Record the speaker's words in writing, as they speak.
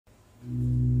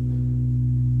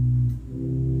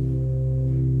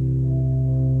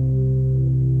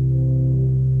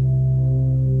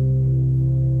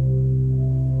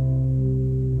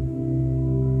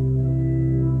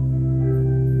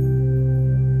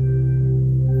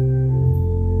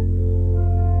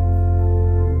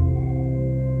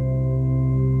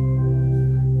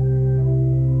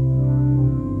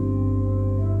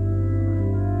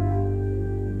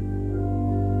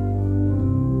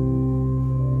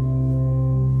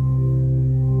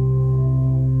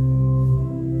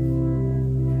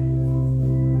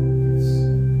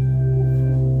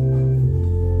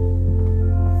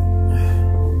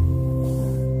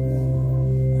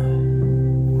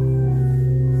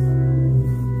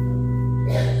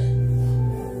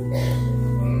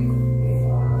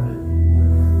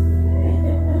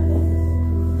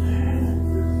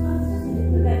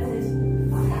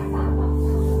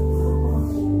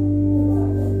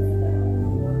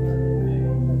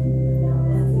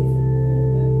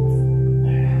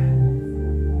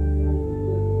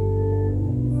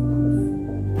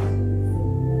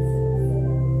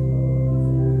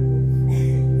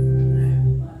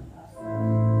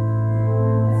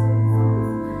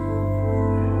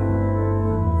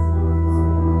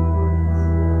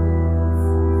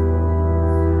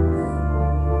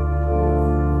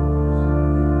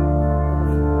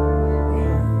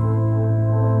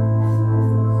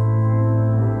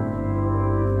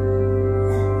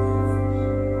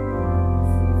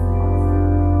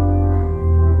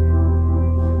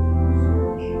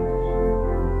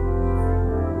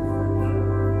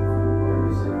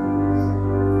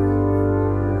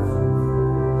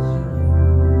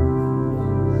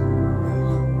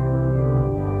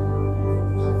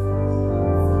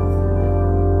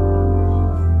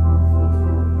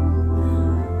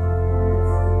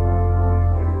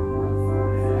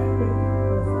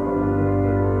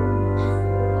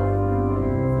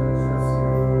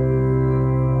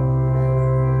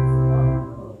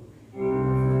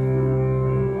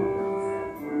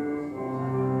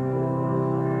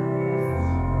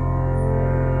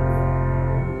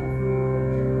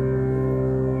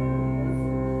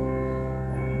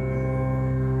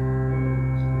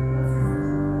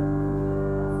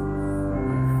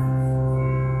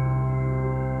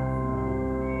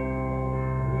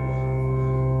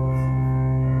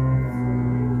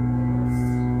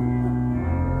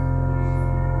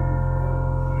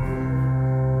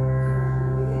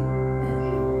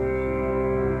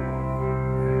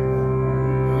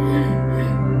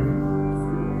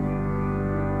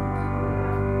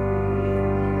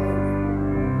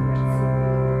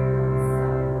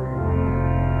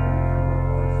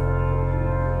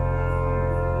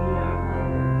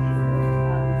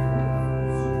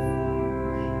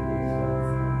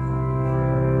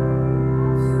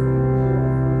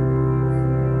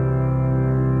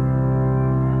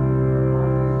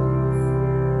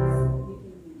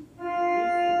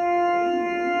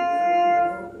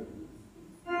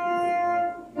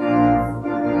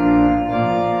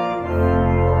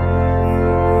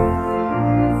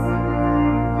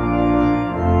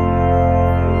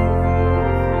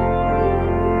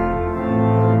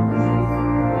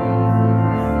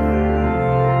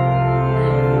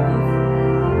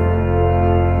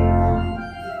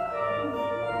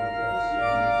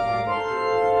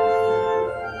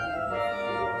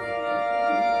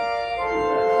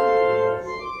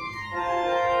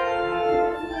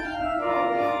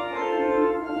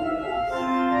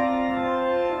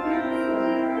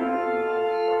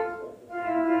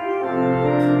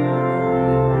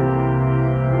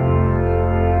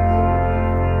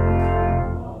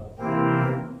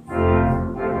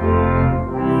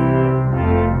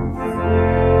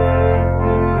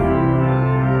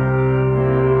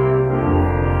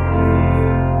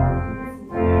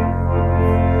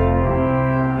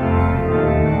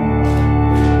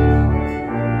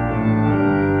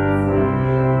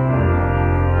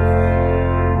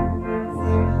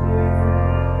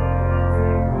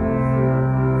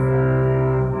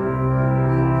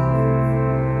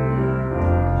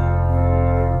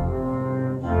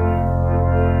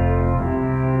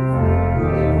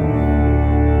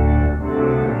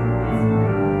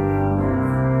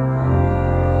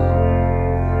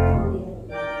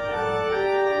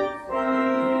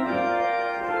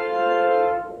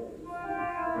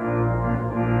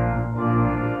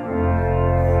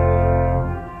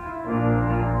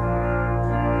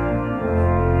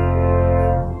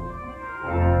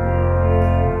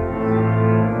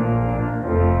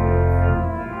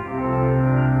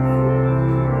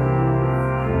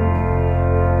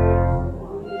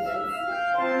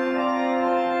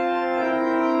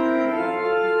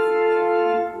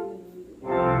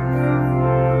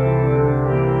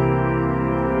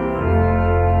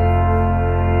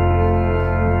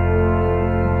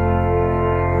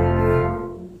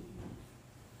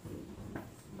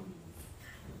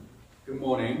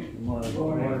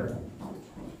morning.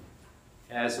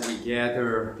 As we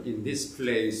gather in this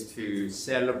place to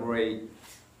celebrate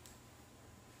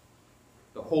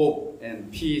the hope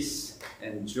and peace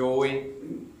and joy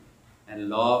and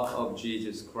love of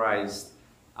Jesus Christ,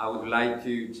 I would like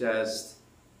to just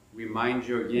remind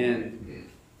you again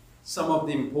some of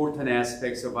the important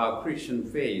aspects of our Christian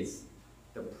faith,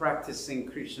 the practicing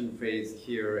Christian faith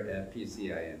here at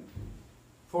PCIN.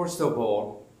 First of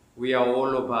all, we are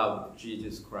all about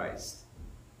Jesus Christ.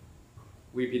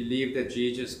 We believe that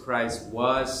Jesus Christ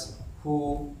was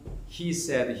who he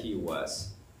said he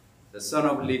was, the Son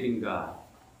of the living God,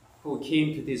 who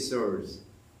came to this earth,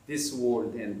 this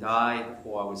world, and died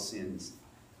for our sins,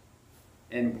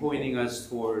 and pointing us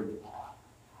toward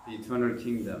the eternal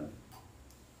kingdom.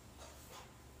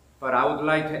 But I would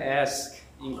like to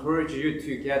encourage you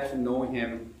to get to know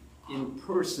him in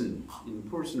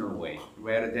personal way,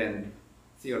 rather than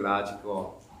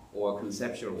theological or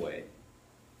conceptual way.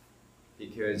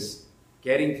 Because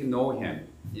getting to know him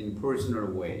in personal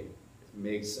way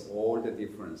makes all the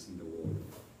difference in the world.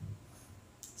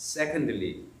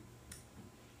 Secondly,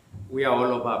 we are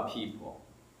all about people.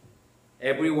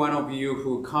 Every one of you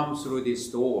who comes through this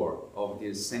door of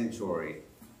this sanctuary,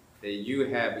 that you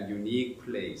have a unique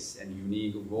place and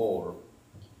unique role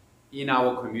in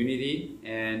our community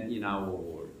and in our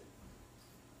world.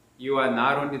 You are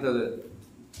not only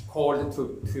called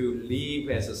to live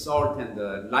as a salt and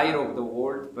the light of the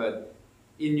world, but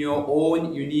in your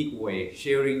own unique way,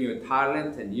 sharing your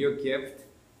talent and your gift,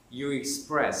 you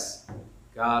express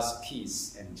God's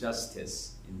peace and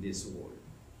justice in this world.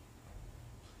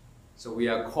 So we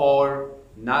are called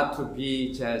not to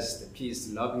be just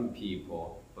peace-loving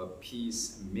people, but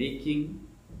peace-making,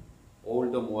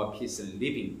 all the more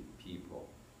peace-living people.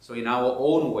 So in our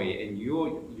own way, in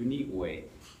your unique way,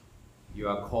 you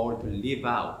are called to live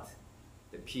out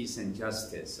the peace and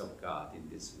justice of God in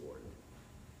this world.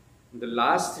 And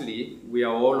lastly, we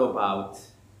are all about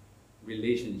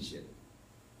relationship.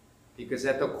 Because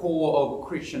at the core of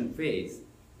Christian faith,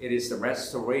 it is the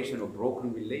restoration of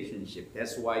broken relationship.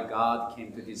 That's why God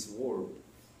came to this world.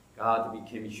 God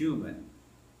became human.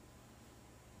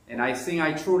 And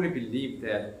I truly believe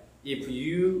that if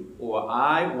you or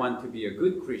I want to be a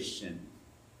good Christian,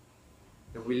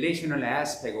 the relational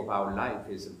aspect of our life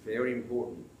is very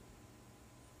important.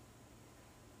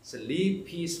 So live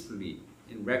peacefully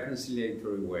in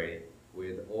reconciliatory way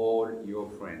with all your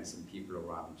friends and people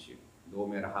around you, no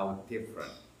matter how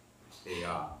different they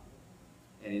are.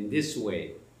 And in this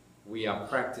way, we are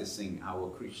practicing our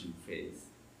Christian faith.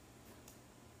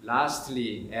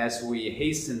 Lastly, as we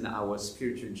hasten our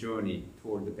spiritual journey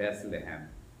toward Bethlehem,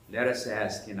 let us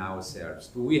ask in ourselves,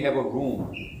 do we have a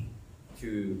room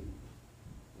to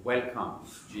welcome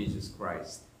Jesus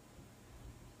Christ?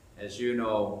 As you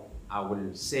know, I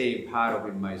will say part of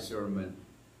in my sermon,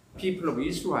 people of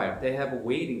Israel, they've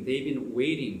been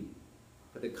waiting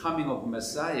for the coming of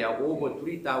Messiah over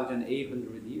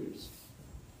 3,800 years.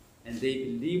 And they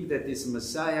believe that this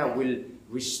Messiah will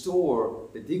restore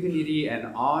the dignity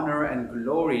and honor and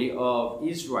glory of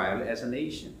Israel as a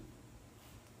nation.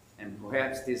 And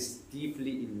perhaps this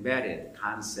deeply embedded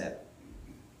concept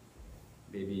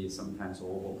maybe sometimes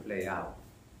overplay out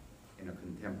in a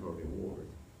contemporary world.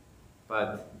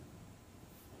 But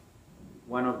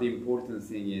one of the important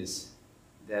things is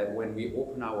that when we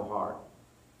open our heart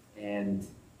and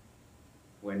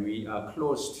when we are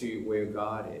close to where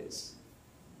God is,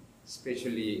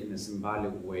 especially in a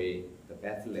symbolic way, the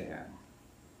Bethlehem,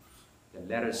 then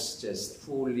let us just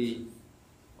fully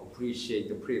appreciate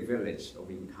the privilege of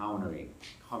encountering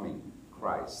coming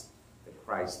Christ,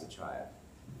 the child.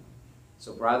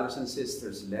 So brothers and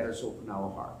sisters, let us open our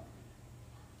heart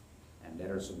and let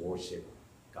us worship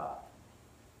God.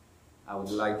 I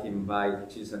would like to invite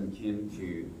Ji-sun Kim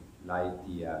to light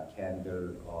the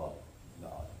candle of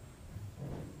love.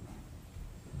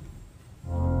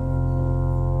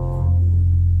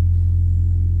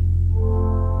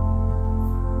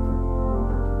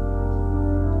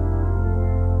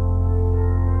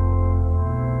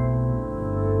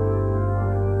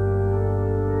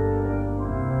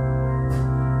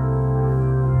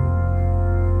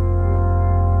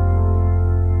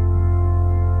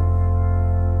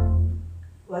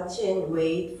 Watch and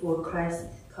wait for Christ's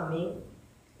coming,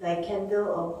 like candle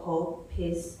of hope,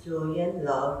 peace, joy, and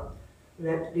love,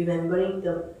 remembering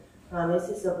the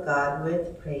promises of God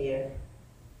with prayer.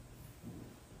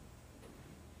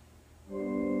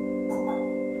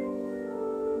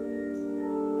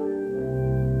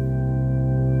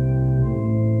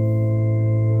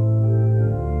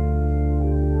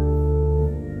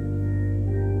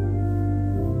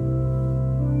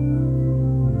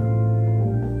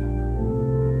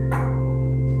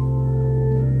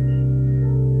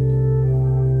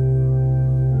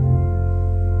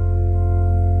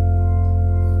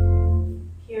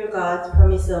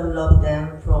 also love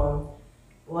them from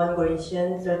 1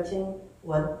 Corinthians 13,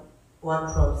 1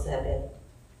 from 7.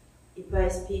 If I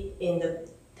speak in the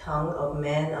tongue of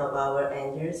men of our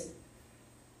angels,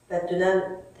 but do not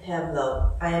have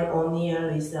love, I am only a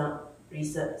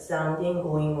resounding,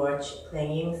 glowing watch,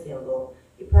 clanging cymbal.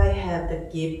 If I have the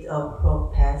gift of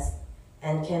prophecy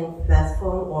and can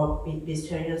fathom or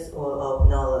mysterious all of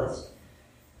knowledge,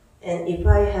 and if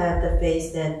I have the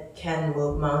faith that can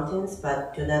move mountains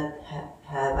but do not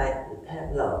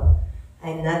have love, I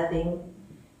am nothing.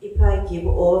 If I give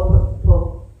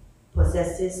all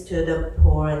possessions to the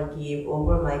poor and give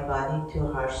over my body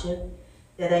to hardship,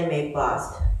 that I may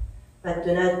boast, but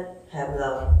do not have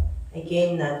love, I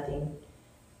gain nothing.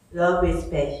 Love is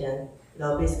patient,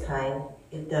 love is kind,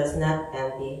 it does not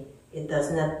envy, it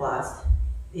does not boast,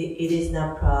 it is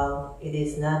not proud, it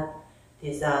is not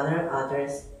dishonor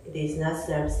others, it is not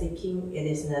self-seeking, it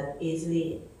is not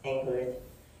easily angered.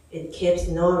 It keeps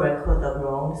no record of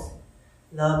wrongs.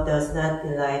 Love does not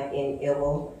delight in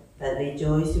evil, but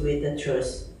rejoices with the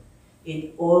truth.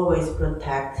 It always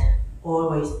protects,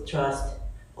 always trusts,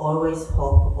 always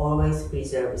hopes, always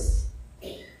preserves.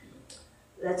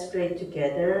 Let's pray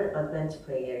together, advent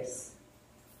prayers.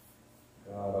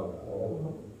 God of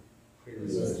hope,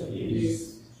 Prince of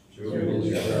peace, joy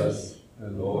in trust,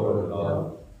 and Lord of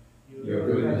love, your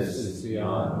goodness is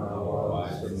beyond our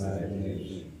wise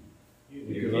imagination.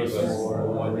 You give us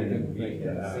more than we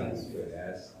can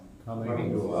ask,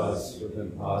 coming to us with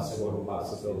impossible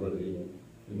possibility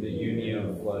in the union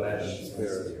of flesh and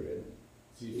spirit.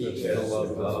 Teach us to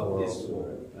love this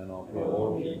world and all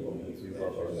people as you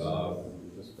love our God,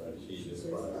 Jesus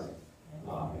Christ.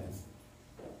 Amen.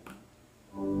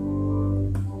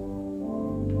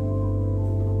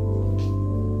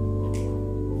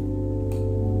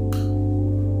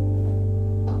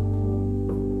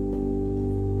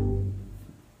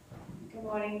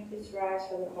 Please rise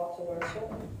for the call to worship.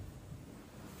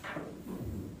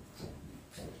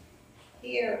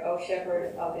 Hear, O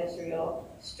Shepherd of Israel,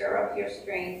 stir up your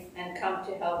strength and come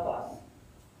to help us.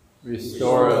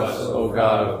 Restore us, O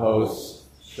God of hosts,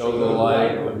 show the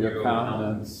light of your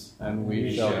countenance, and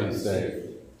we shall be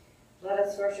saved. Let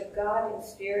us worship God in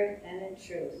spirit and in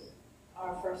truth.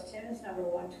 Our first hymn is number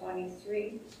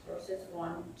 123, verses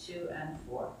 1, 2, and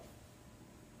 4.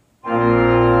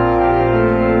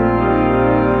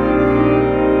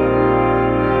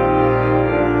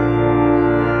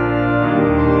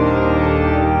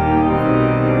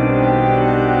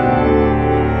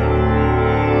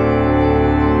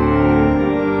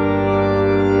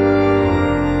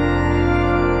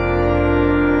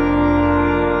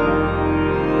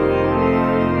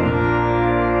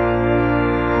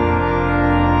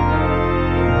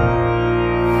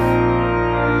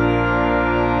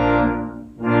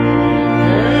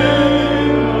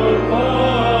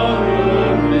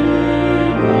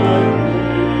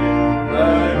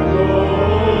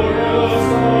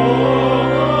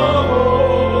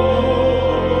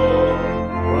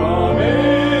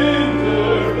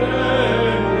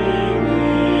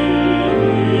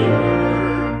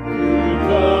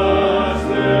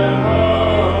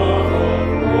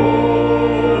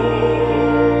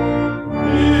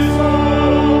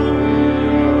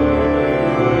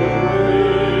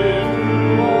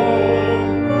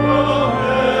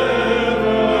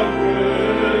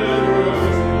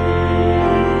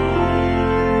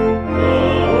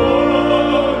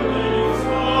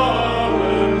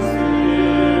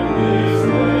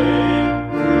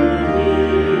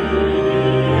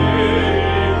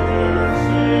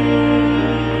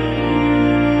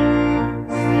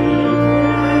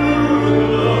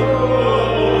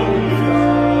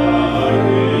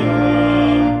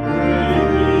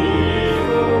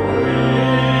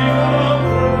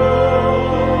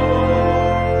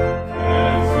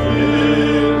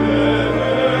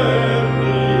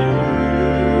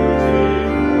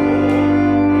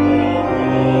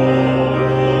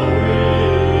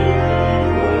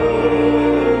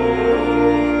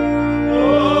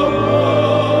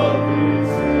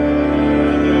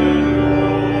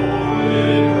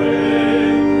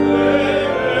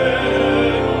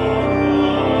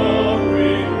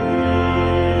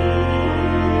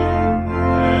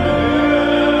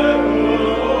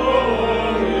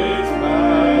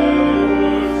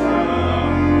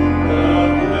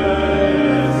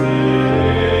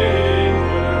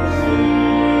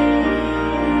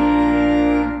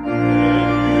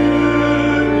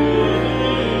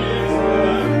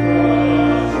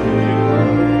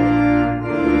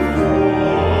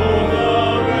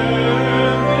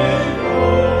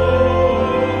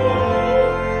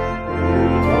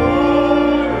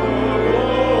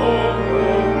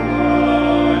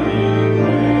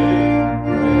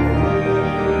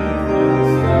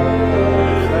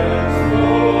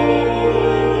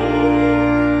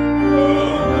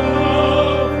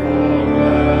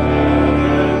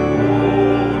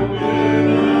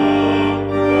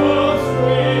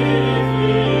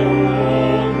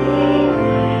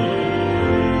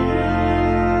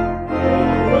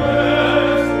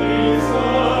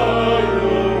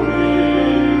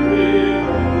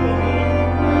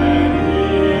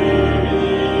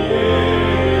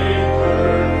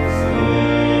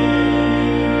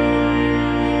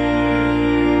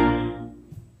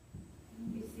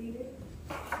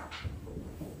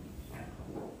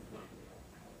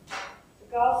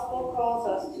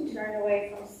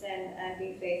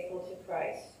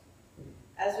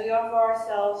 we offer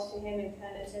ourselves to him in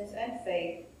penitence and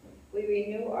faith, we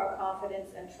renew our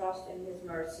confidence and trust in his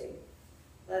mercy.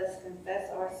 Let us confess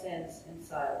our sins in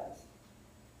silence.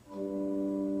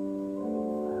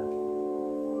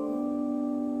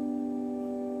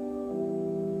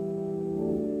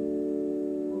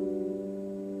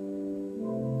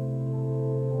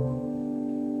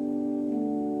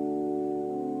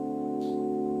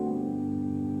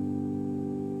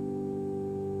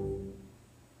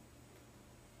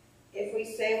 If we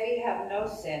say we have no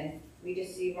sin, we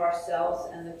deceive ourselves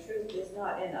and the truth is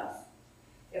not in us.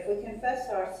 If we confess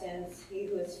our sins, he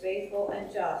who is faithful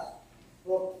and just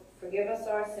will forgive us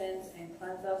our sins and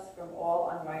cleanse us from all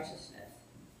unrighteousness.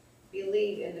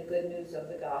 Believe in the good news of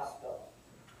the gospel.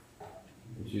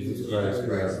 Jesus Christ,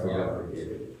 we ask God forgive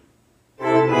you.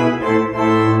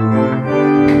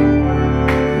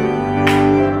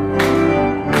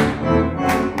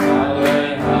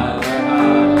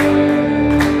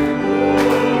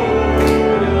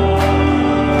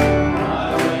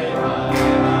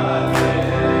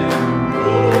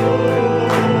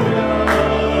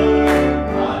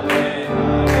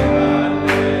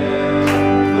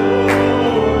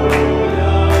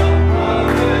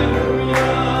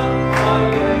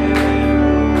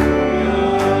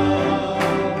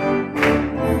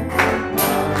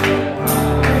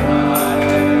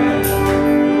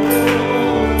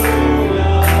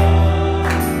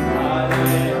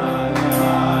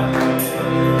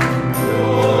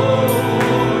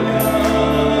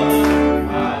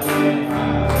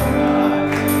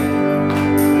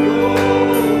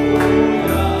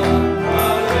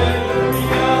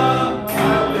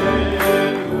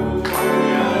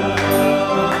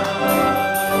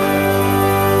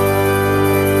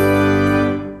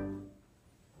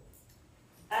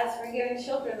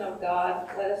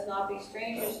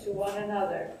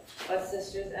 But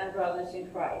sisters and brothers in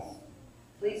Christ,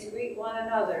 please greet one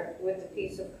another with the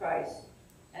peace of Christ,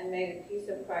 and may the peace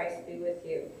of Christ be with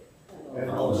you. And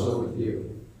also with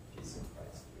you. Peace of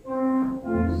Christ.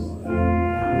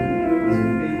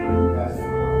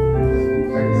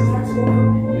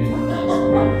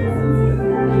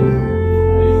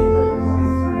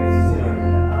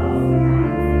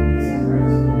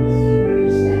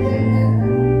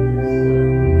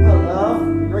 Hello,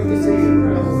 great to see you.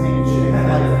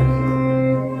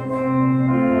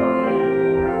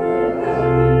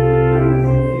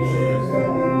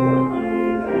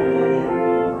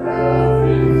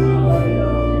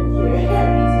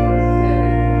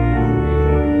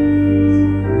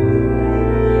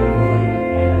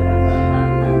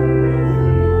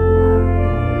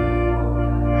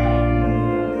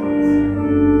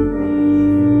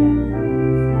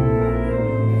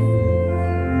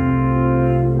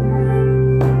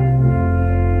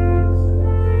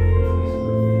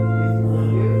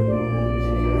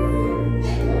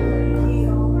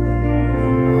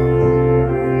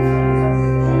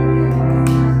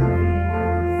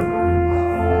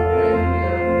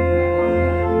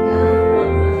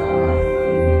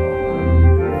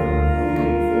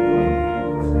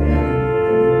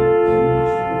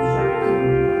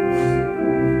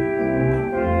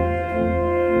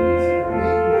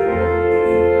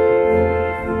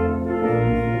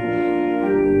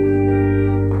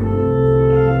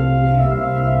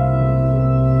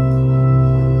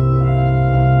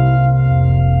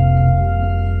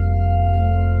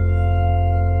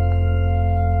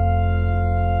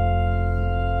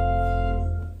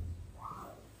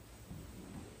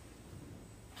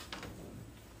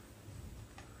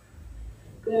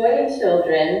 Good morning,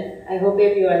 children. I hope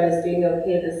everyone is doing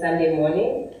okay this Sunday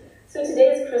morning. So today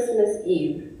is Christmas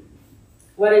Eve.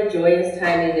 What a joyous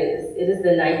time it is. It is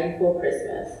the night before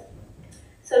Christmas.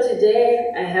 So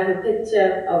today I have a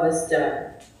picture of a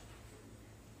star.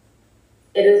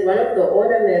 It is one of the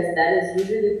ornaments that is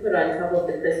usually put on top of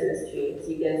the Christmas tree. So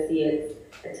you can see it's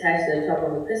attached to the top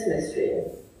of the Christmas tree.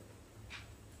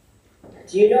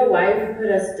 Do you know why we put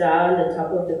a star on the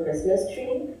top of the Christmas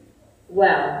tree?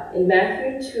 Well, in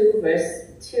Matthew 2,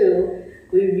 verse 2,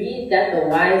 we read that the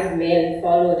wise men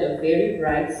followed a very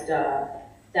bright star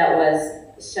that was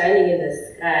shining in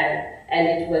the sky, and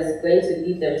it was going to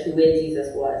lead them to where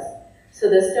Jesus was. So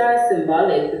the star is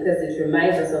symbolic because it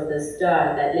reminds us of the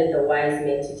star that led the wise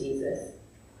men to Jesus.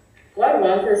 God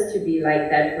wants us to be like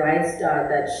that bright star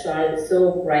that shone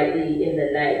so brightly in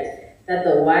the night that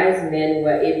the wise men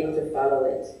were able to follow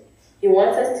it. He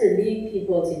wants us to lead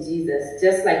people to Jesus,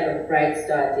 just like the bright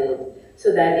star did,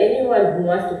 so that anyone who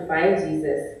wants to find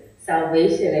Jesus,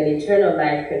 salvation and eternal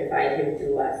life can find him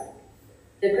through us.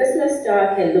 The Christmas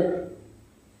star can look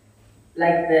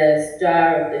like the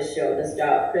star of the show, the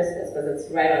star of Christmas, because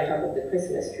it's right on top of the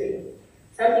Christmas tree.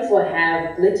 Some people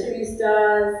have glittery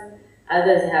stars,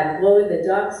 others have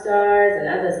glow-in-the-dark stars, and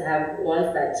others have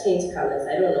ones that change colors.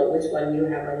 I don't know which one you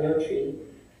have on your tree.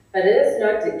 But let us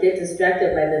not get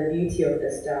distracted by the beauty of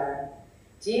the star.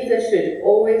 Jesus should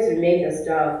always remain the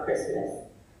star of Christmas.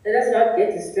 Let us not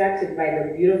get distracted by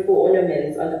the beautiful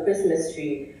ornaments on the Christmas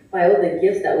tree, by all the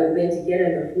gifts that we're going to get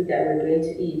and the food that we're going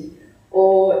to eat,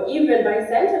 or even by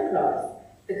Santa Claus,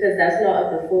 because that's not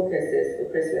what the focus is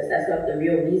for Christmas. That's not the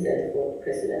real reason for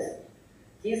Christmas.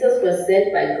 Jesus was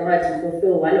sent by God to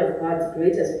fulfill one of God's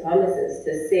greatest promises,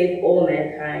 to save all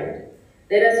mankind.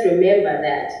 Let us remember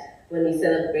that when we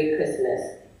celebrate Christmas,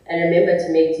 and remember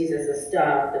to make Jesus a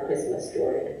star of the Christmas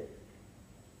story.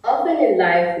 Often in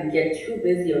life, we get too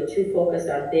busy or too focused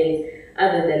on things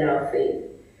other than our faith.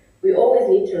 We always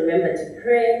need to remember to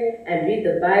pray and read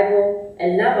the Bible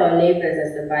and love our neighbors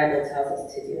as the Bible tells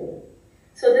us to do.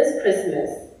 So this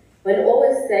Christmas, when all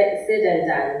is said and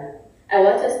done, I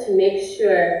want us to make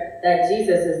sure that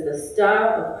Jesus is the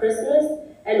star of Christmas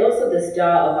and also the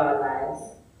star of our lives.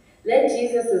 Let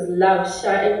Jesus' love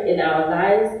shine in our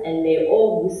lives, and may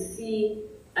all who see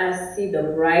us see the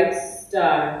bright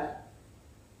star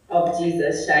of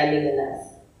Jesus shining in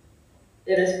us.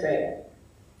 Let us pray.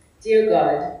 Dear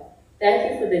God,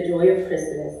 thank you for the joy of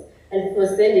Christmas and for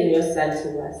sending your Son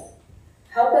to us.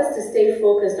 Help us to stay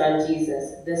focused on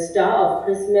Jesus, the star of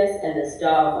Christmas and the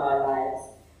star of our lives.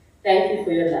 Thank you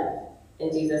for your love.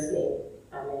 In Jesus' name,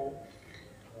 amen.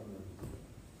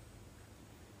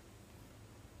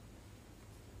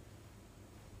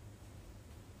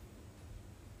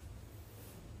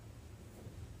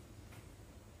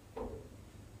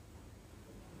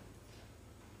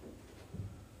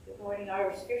 Good morning.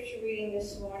 Our scripture reading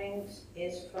this morning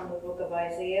is from the book of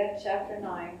Isaiah, chapter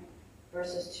 9,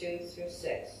 verses 2 through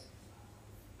 6.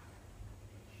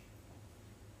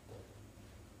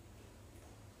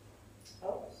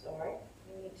 Oh, sorry.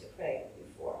 We need to pray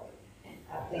before.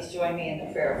 Please join me in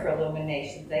the prayer for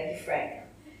illumination. Thank you, Frank.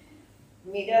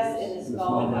 Meet us in this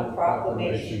moment of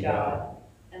proclamation, God.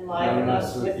 Enliven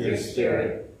us with your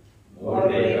spirit.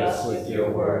 Motivate us with your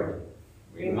word.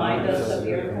 Remind us of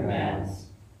your commands.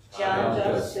 Challenge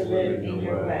us to live in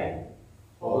your way.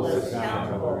 Hold us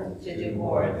accountable to do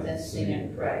more than sing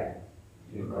and pray.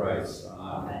 In Christ.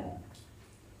 Amen.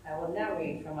 I will now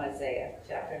read from Isaiah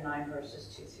chapter 9,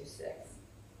 verses 2 through 6.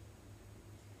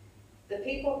 The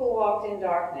people who walked in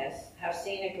darkness have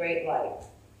seen a great light.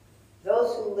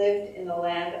 Those who lived in the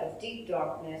land of deep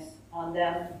darkness, on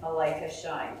them a light has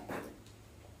shined.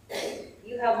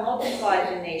 You have multiplied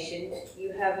the nation,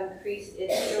 you have increased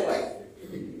its joy.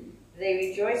 They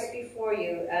rejoice before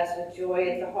you as with joy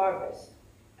at the harvest,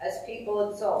 as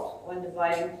people exult when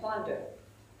dividing plunder.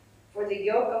 For the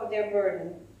yoke of their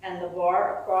burden and the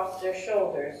bar across their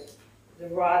shoulders, the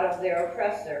rod of their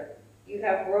oppressor, you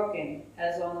have broken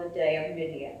as on the day of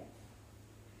Midian.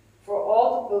 For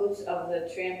all the boots of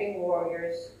the tramping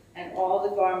warriors and all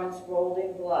the garments rolled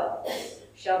in blood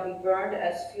shall be burned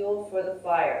as fuel for the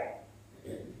fire.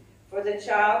 For the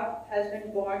child has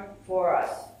been born for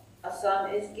us, a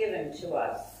son is given to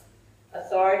us.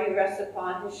 Authority rests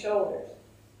upon his shoulders,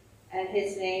 and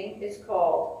his name is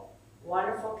called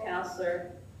Wonderful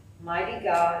Counselor, Mighty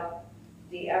God,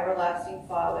 the Everlasting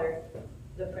Father,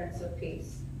 the Prince of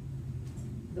Peace.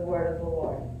 The word of the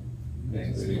Lord.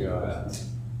 Thanks be to God.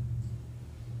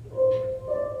 Oh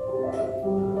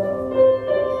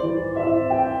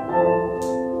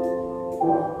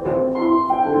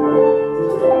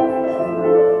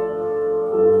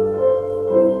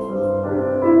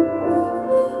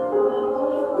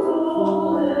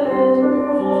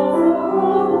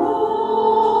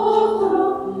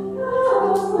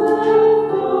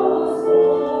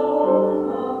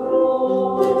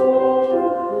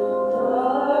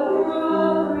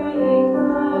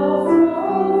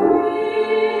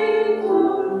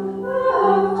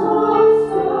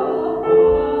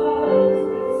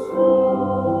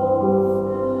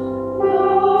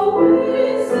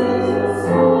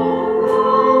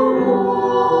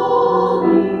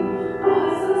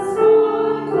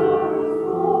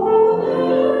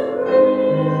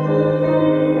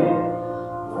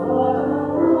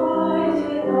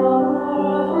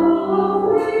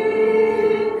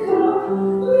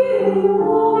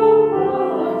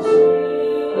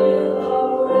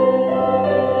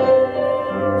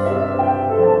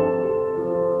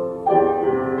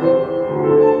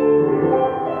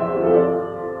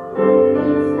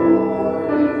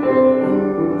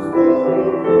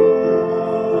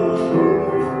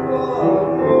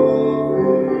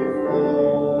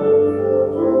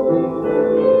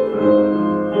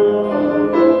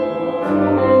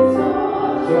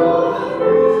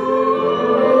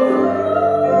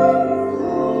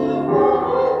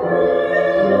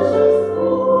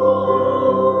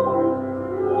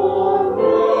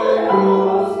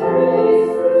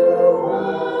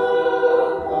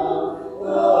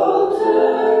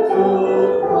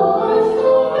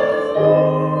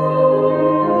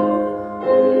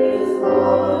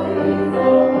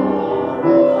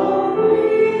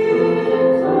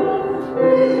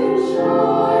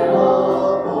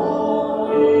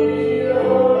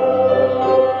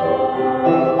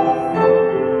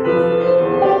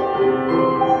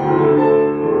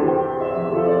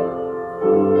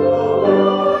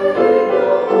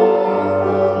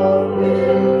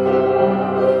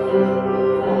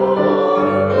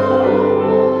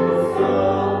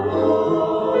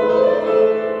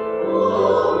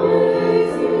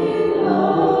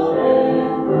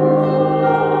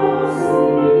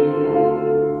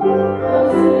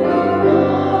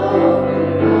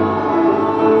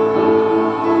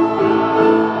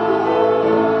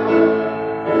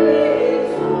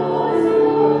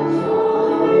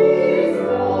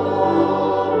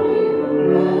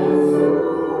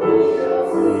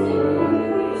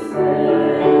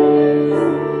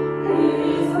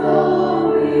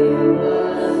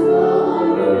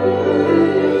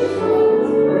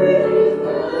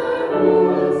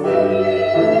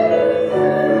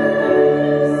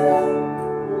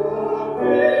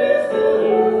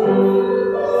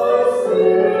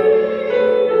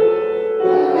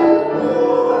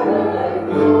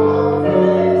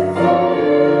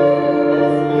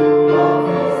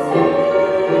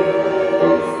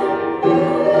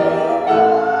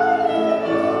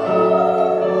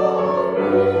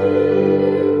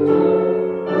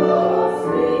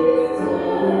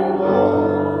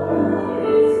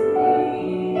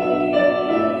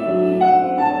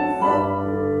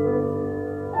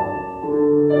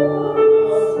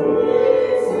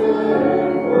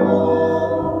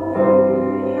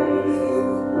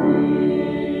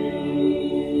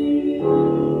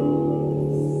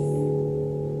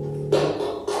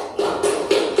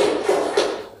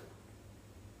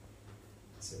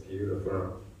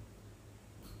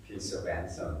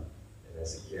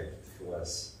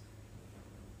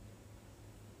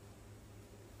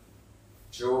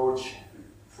George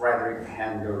Frederick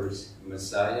Handel's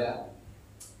Messiah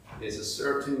is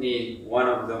certainly one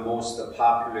of the most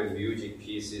popular music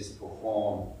pieces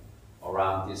performed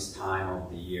around this time of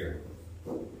the year.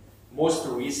 Most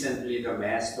recently, the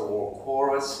Masterwork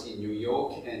Chorus in New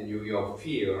York and New York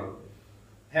Fair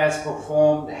has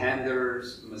performed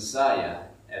Handel's Messiah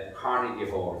at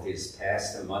Carnegie Hall this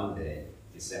past Monday,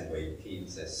 December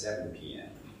 18th at 7 p.m.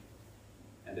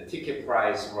 And the ticket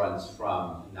price runs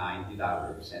from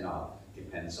 $90 and up,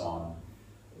 depends on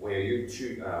where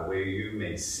you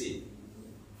may sit.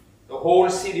 The whole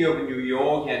city of New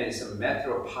York and its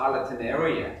metropolitan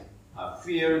area are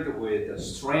filled with the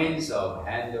strains of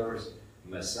Handel's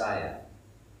Messiah.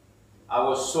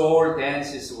 Our soul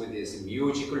dances with these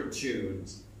musical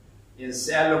tunes in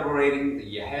celebrating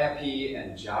the happy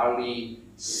and jolly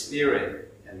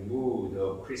spirit and mood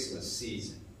of Christmas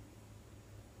season.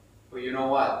 But you know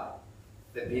what?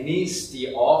 Beneath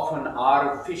the often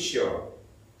artificial,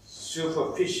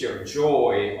 superficial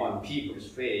joy on people's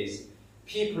face,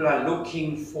 people are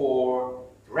looking for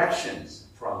directions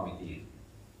from within,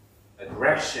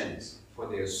 directions for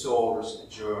their soul's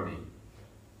journey.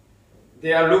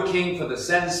 They are looking for the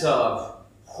sense of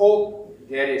hope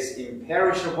that is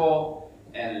imperishable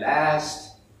and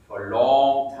lasts for a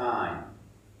long time.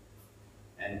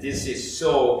 And this is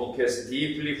so because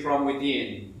deeply from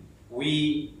within,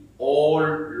 we all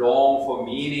long for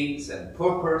meanings and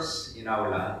purpose in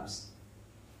our lives.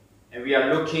 And we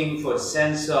are looking for a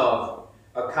sense of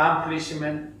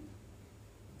accomplishment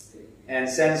and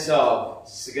sense of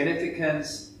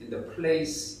significance in the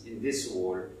place in this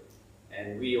world.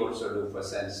 And we also look for a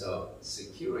sense of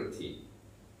security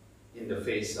in the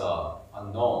face of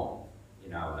unknown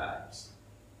in our lives.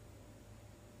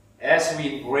 As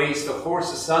we embrace the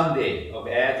first Sunday of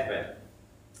Advent,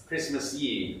 Christmas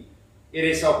Eve, it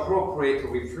is appropriate to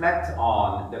reflect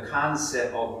on the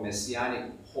concept of messianic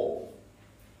hope.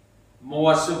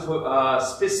 More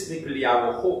specifically,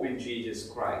 our hope in Jesus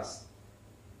Christ.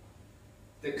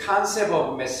 The concept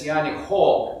of messianic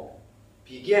hope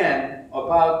began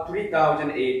about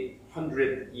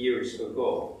 3,800 years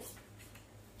ago.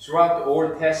 Throughout the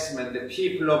Old Testament, the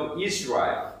people of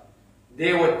Israel,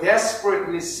 they were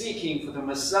desperately seeking for the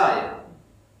Messiah.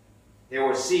 They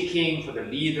were seeking for the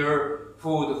leader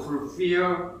who would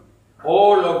fulfill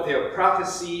all of their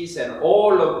prophecies and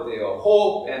all of their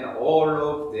hope and all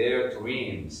of their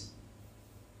dreams.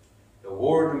 The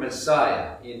word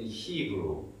Messiah in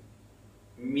Hebrew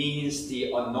means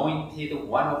the anointed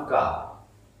one of God.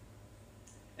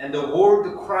 And the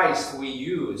word Christ we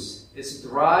use is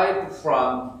derived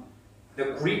from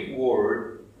the Greek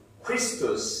word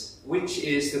Christus, which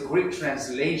is the Greek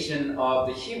translation of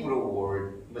the Hebrew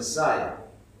word Messiah.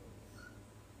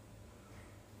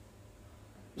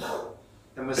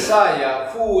 The Messiah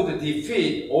who would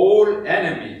defeat all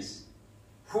enemies,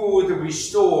 who would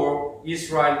restore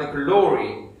Israel the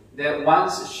glory that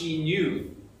once she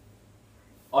knew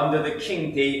under the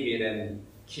King David and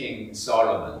King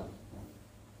Solomon.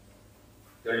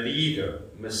 The leader,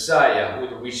 Messiah,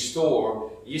 would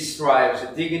restore Israel's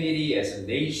dignity as a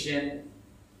nation,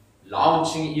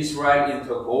 launching Israel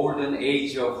into a golden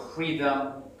age of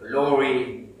freedom,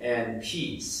 glory, and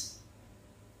peace.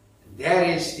 That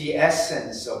is the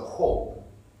essence of hope,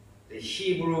 the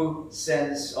Hebrew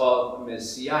sense of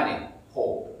messianic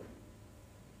hope.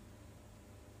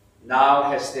 Now,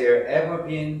 has there ever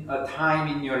been a time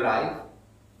in your life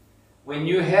when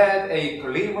you had a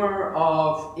glimmer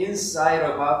of insight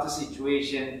about the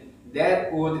situation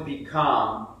that would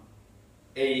become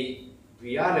a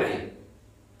reality?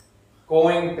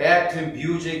 Going back to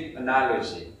music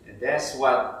analogy, and that's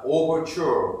what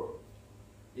overture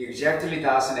exactly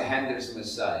does in Handel's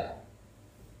Messiah.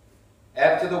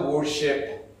 After the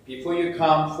worship, before you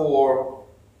come for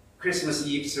Christmas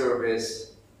Eve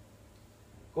service,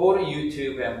 go to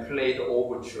YouTube and play the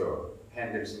overture,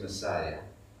 Handel's Messiah.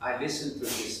 I listened to it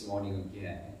this morning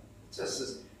again.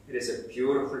 It is a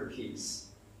beautiful piece.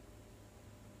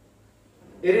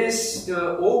 It is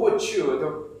the overture,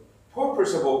 the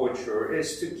purpose of overture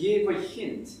is to give a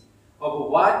hint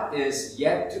of what is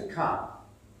yet to come.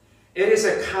 It is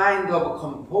a kind of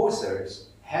composer's,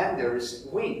 Handel's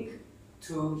wink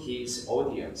to his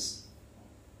audience.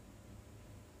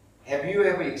 Have you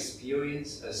ever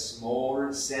experienced a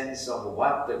small sense of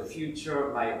what the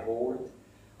future might hold?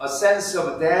 A sense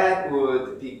of that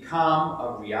would become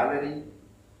a reality?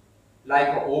 Like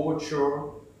an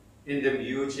overture in the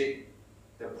music,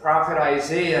 the prophet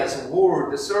Isaiah's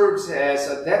word serves as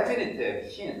a definitive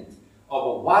hint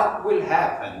of what will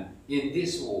happen in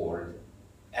this world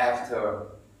after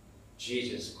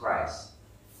Jesus Christ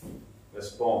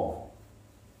was born.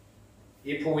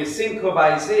 If we think of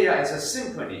Isaiah as a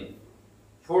symphony,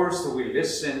 first we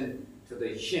listen to the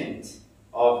hint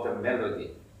of the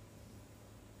melody,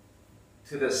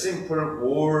 to the simple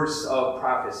words of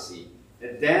prophecy.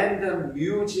 And then the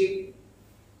music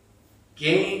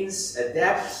gains a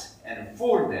depth and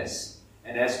fullness.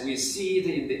 And as we see it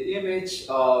in the image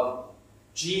of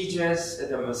Jesus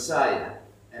the Messiah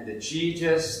and the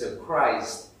Jesus the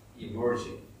Christ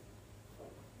emerging.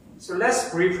 So let's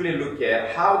briefly look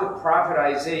at how the prophet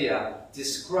Isaiah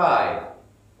described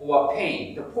or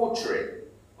paint the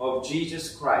portrait of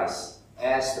Jesus Christ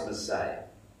as the Messiah.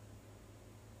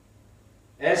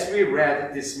 As we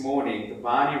read this morning,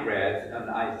 Bonnie read an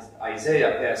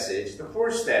Isaiah passage, the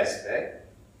first aspect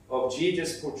of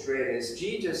Jesus' portrait is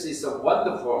Jesus is a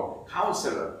wonderful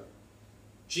counselor.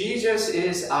 Jesus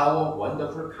is our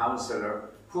wonderful counselor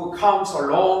who comes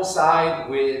alongside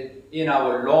in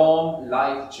our long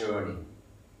life journey.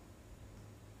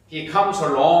 He comes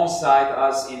alongside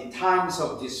us in times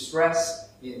of distress,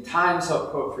 in times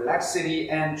of perplexity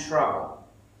and trouble.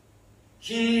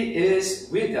 He is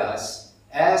with us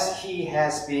as he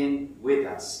has been with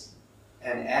us,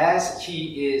 and as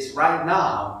he is right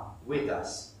now with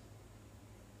us.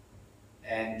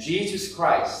 And Jesus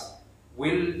Christ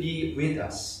will be with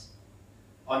us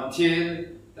until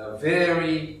the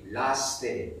very last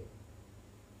day.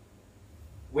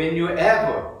 When you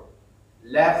ever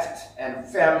left and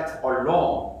felt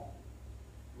alone,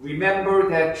 remember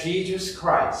that Jesus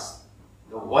Christ,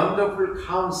 the wonderful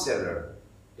counselor,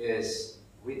 is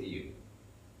with you.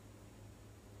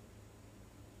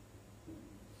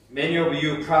 Many of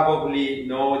you probably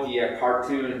know the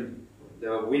cartoon,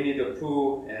 the Winnie the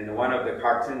Pooh, and one of the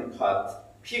cartoon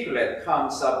cut, Piglet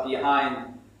comes up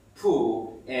behind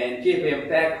Pooh and gave him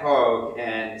back hug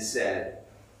and said,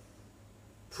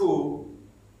 "Pooh,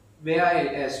 may I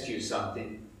ask you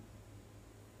something?"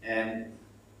 And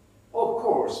of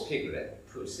course, Piglet,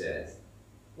 Pooh says,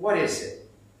 "What is it?"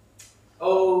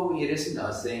 "Oh, it is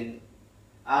nothing.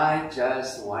 I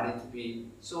just wanted to be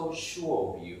so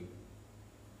sure of you,"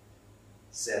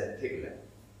 said Piglet.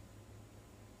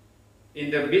 In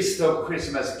the midst of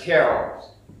Christmas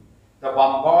carols, the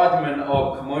bombardment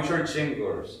of commercial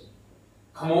jingles,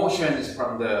 commotions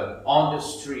from on the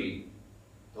street,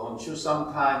 don't you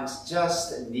sometimes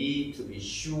just need to be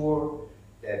sure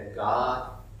that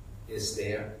God is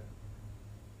there?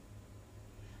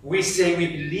 We say we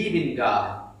believe in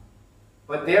God,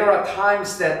 but there are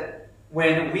times that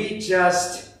when we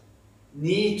just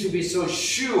need to be so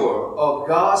sure of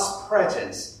God's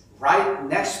presence right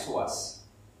next to us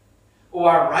or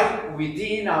right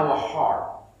within our heart.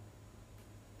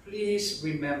 Please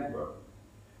remember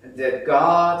that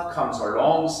God comes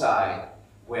alongside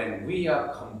when we are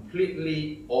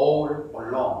completely all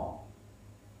alone.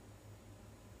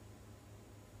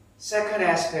 Second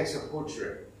aspect of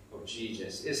portrait of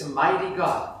Jesus is a mighty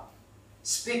God.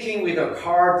 Speaking with a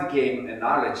card game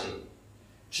analogy,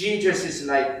 Jesus is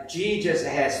like Jesus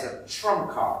has the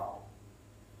trump card.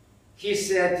 He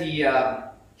said he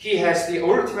has the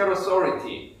ultimate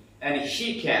authority and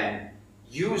he can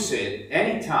use it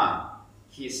anytime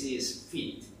he sees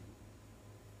fit.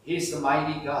 He's the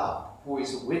mighty God who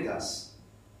is with us,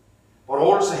 but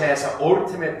also has an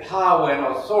ultimate power and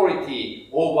authority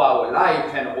over our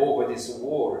life and over this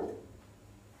world.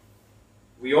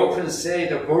 We often say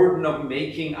the burden of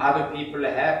making other people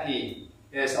happy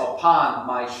is upon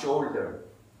my shoulder.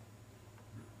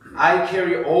 I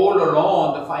carry all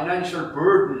alone the financial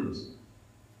burdens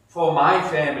for my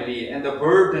family, and the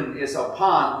burden is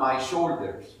upon my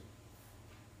shoulders.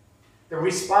 The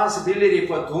responsibility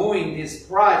for doing this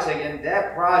project and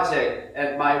that project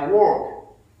and my work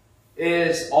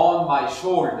is on my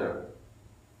shoulder.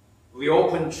 We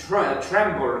often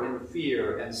tremble in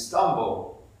fear and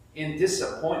stumble in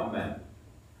disappointment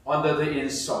under the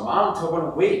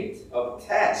insurmountable weight of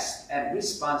tasks and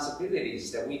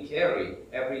responsibilities that we carry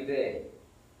every day.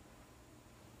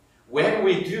 When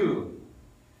we do,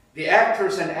 the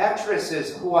actors and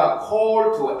actresses who are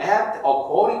called to act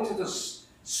according to the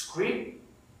script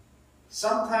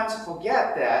sometimes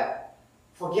forget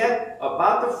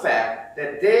about the fact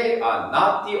that they are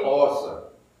not the author,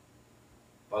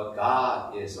 but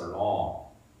God is alone.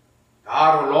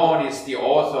 God alone is the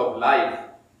author of life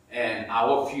and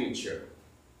our future.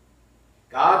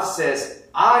 God says,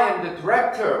 I am the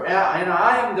director and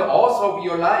I am the author of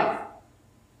your life.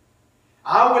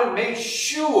 I will make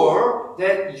sure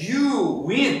that you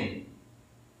win.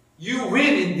 You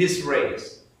win in this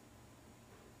race.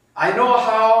 I know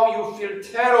how you feel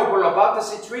terrible about the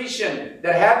situation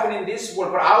that happened in this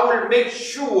world, but I will make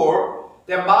sure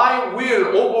that my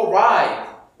will override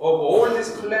over all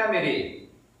this calamity.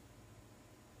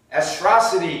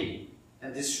 atrocity,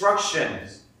 and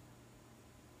destructions.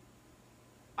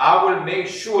 I will make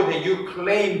sure that you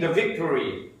claim the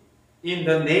victory in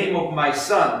the name of my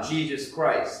Son, Jesus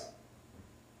Christ.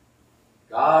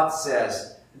 God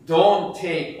says, don't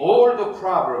take all the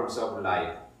problems of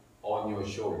life on your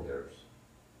shoulders.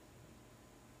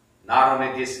 Not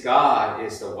only this God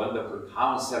is the wonderful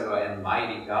counselor and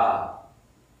mighty God,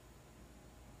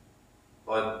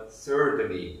 but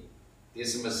thirdly,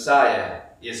 this Messiah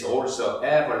is also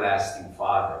everlasting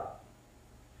Father.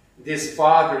 This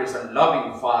Father is a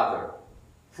loving Father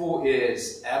who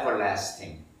is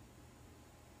everlasting.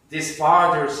 This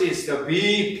Father sees the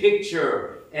big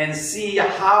picture and see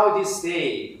how this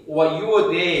day or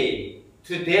your day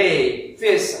today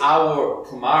fits our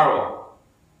tomorrow.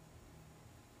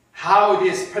 How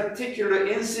this particular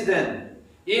incident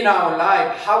in our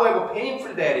life, however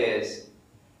painful that is,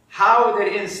 how that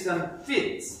incident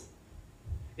fits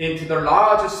into the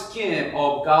larger scheme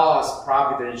of God's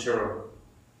providential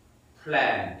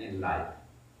plan in life.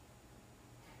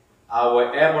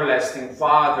 Our everlasting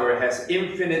Father has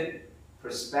infinite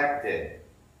perspective.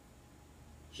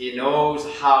 He knows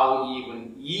how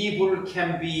even evil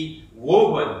can be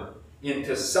woven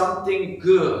into something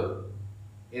good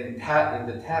in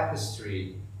the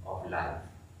tapestry of life.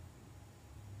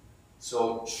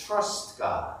 So trust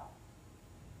God.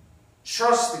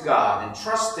 Trust God and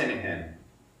trust in Him,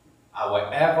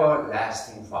 our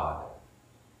everlasting Father.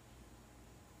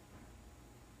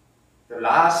 The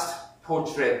last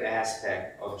portrait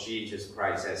aspect of Jesus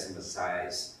Christ as the Messiah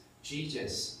is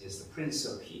Jesus is the Prince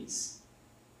of Peace.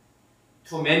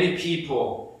 To many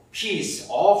people, peace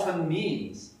often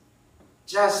means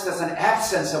just as an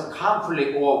absence of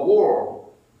conflict or war.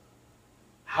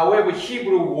 However,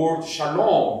 Hebrew word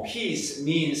shalom, peace,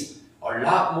 means a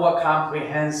lot more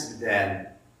comprehensive than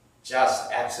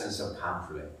just absence of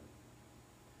conflict,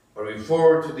 but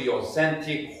refer to the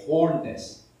authentic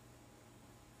wholeness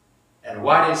and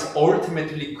what is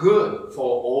ultimately good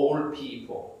for all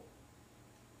people.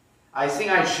 I think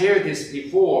I shared this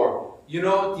before. You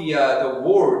know the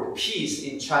word peace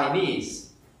in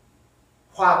Chinese,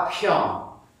 Hua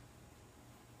Piang.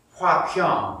 Hua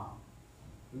Piang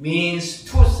means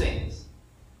two things.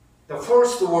 The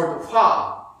first word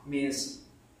Hua means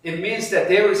that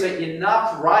there is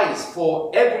enough rice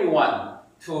for everyone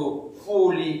to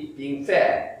fully being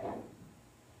fed.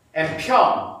 And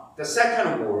Pyong, the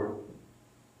second word,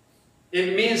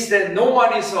 it means that no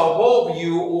one is above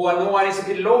you or no one is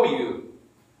below you.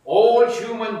 All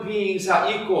human beings are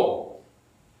equal,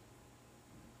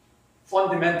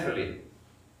 fundamentally.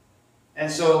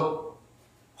 And so,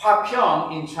 Hua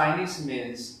Pyong in Chinese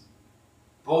means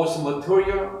both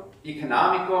material,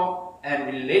 economical,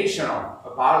 and relational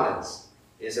balance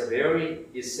is very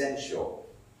essential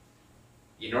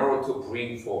in order to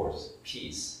bring forth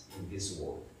peace in this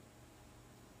world.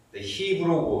 The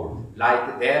Hebrew word,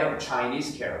 like that of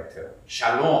Chinese character,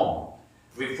 shalom,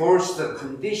 refers to the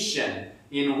condition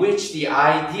in which the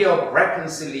idea of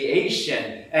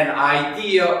reconciliation and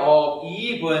idea of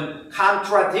even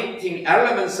contradicting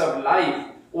elements of life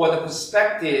or the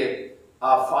perspective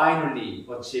are finally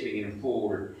achieving in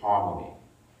full harmony.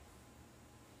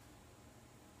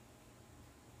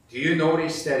 Do you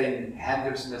notice that in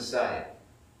Handel's Messiah,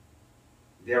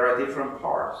 there are different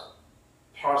parts?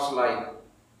 Parts like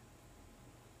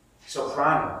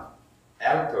soprano,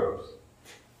 altos,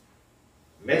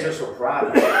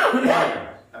 mezzo-soprano,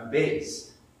 tenor, and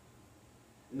bass.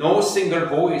 No single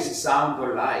voice sounds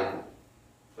alike,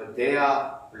 but they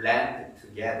are blended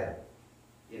together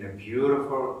in a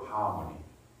beautiful harmony.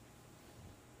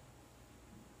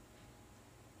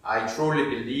 I truly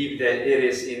believe that it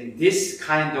is in this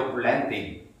kind of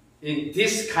blending, in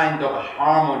this kind of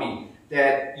harmony,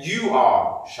 that you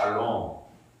are shalom.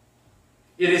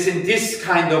 It is in this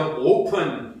kind of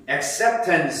open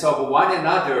acceptance of one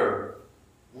another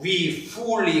we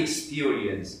fully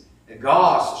experience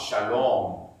God's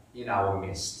shalom in our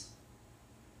midst.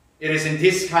 It is in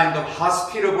this kind of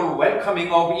hospitable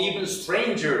welcoming of even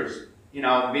strangers in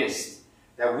our midst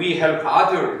that we help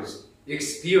others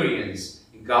experience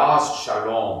God's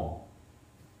shalom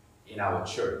in our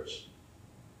church.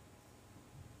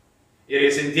 It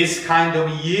is in this kind of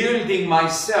yielding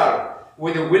myself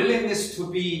with a willingness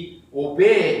to be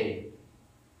obeyed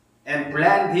and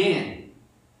blend in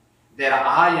that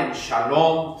I am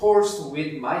shalom first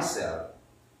with myself.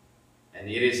 And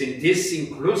it is in this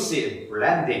inclusive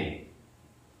blending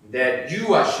that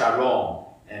you are shalom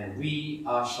and we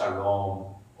are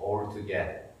shalom all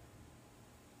together.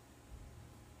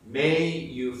 May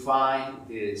you find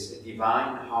this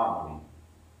divine harmony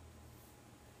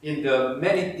in the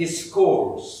many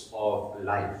discords of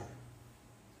life.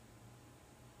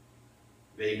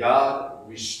 May God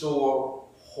restore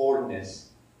wholeness,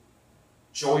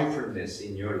 joyfulness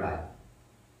in your life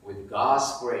with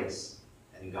God's grace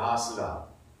and God's love.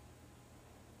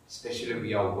 Especially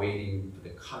we are waiting for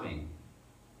the coming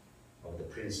of the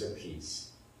Prince of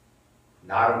Peace.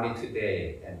 Not only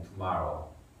today and tomorrow,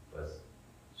 but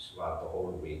throughout the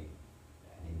whole week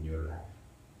and in your life.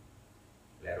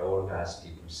 Let all God's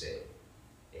people say,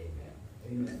 Amen.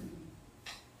 Amen.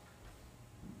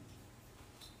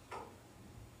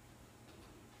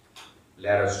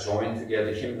 Let us join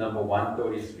together hymn number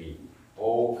 133.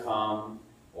 Oh, come,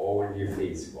 all ye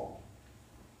faithful.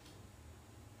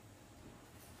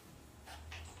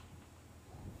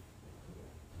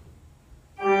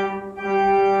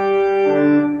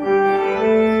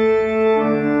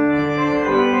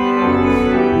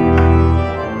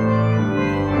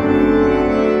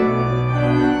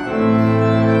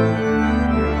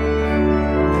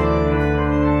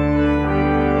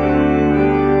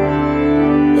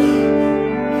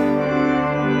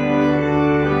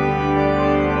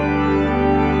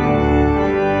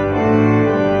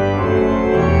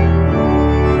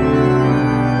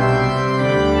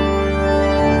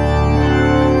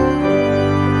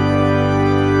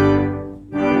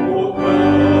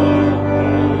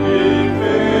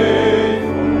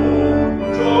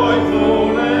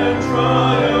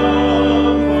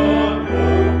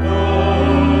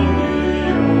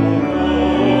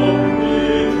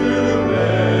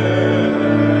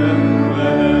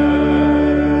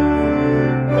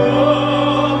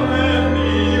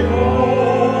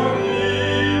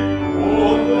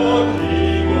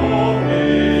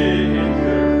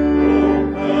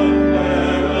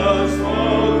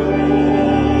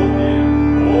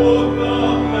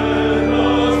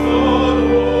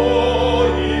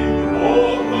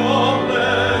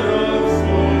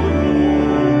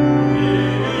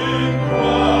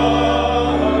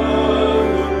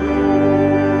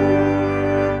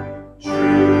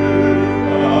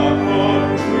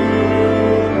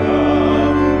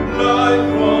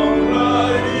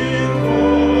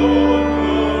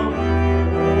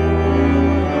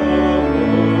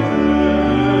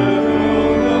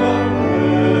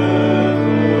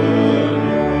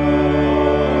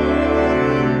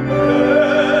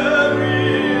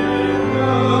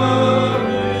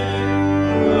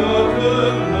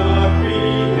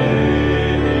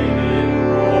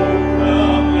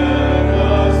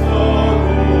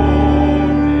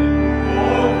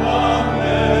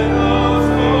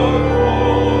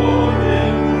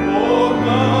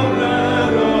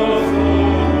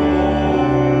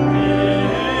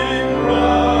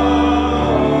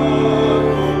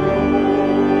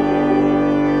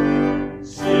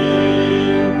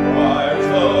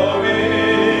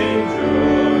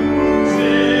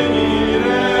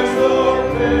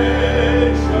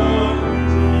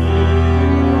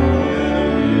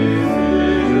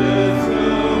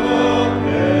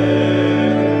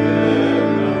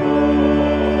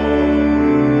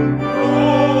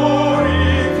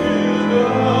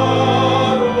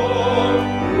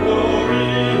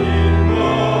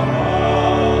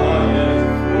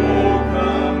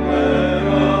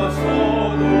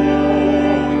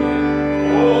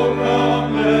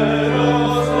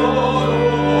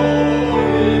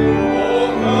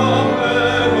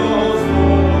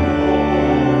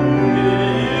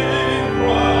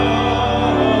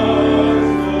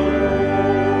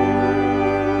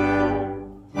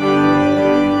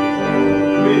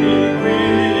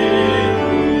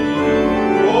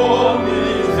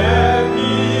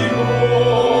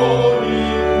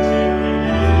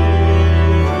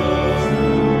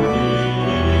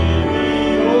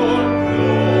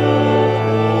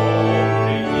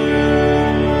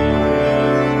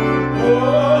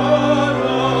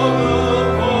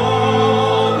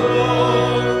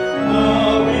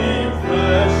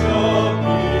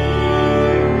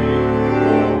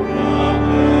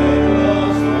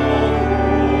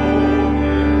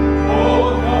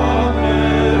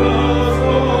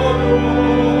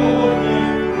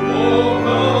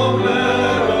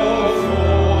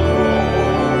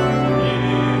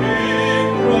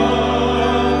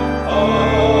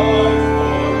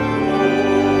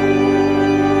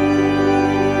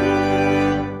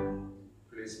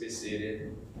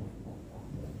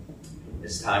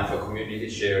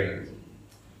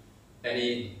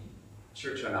 Any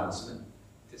church announcement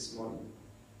this morning?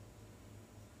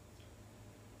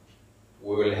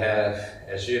 We will have,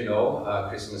 as you know, our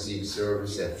Christmas Eve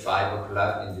service at 5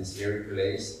 o'clock in this very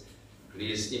place.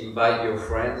 Please invite your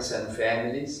friends and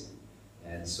families,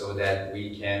 and so that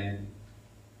we can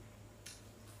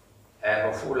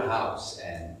have a full house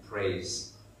and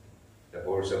praise the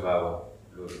words of our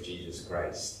Lord Jesus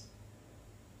Christ.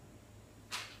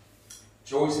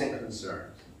 Joys and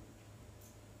concerns.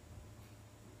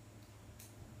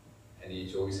 Any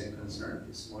joys and concerns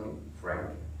this morning, Frank?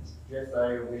 Just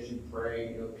I wish and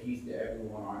pray peace to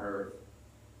everyone on earth.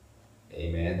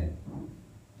 Amen.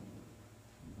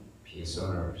 Peace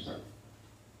on earth,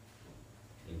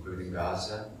 including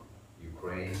Gaza,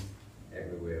 Ukraine,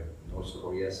 everywhere. North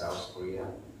Korea, South Korea,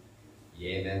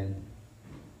 Yemen,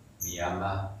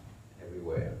 Myanmar,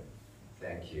 everywhere.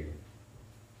 Thank you.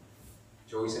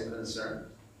 Joys and concerns.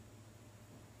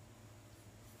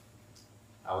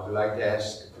 I would like to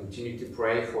ask to continue to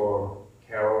pray for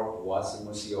Carol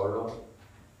Watson-Musiolo.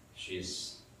 She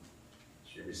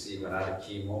received another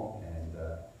chemo and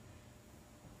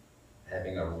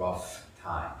having a rough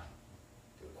time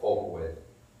to cope with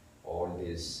all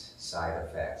these side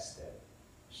effects that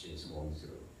she's going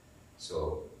through.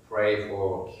 So pray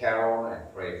for Carol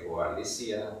and pray for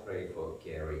Alicia, pray for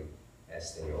Gary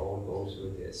as they all go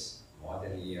through this more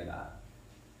than a year now.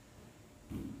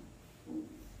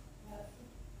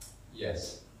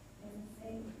 Yes. And the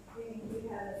same thing, we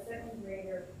had a second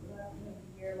grader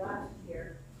last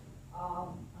year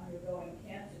undergoing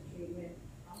cancer treatment.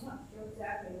 I'm not sure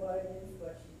exactly what it is,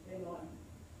 but she's been on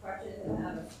crutches and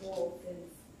out of school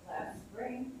since last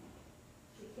spring.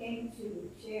 She came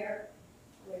to share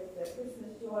with the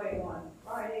Christmas Joy on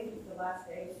Friday, the last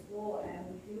day of school, and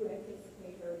we do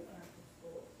anticipate her return to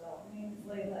school. So it means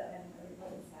Layla and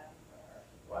everybody's happy for her.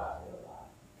 Wow.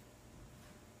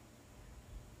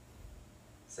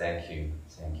 Thank you.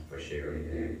 Thank you for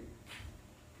sharing.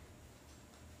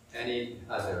 Any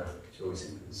other joys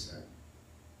and concern?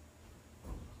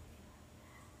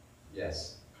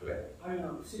 Yes, Claire. I don't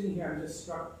know, sitting here, I'm just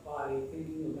struck by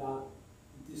thinking about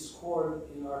discord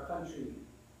in our country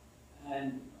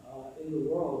and in the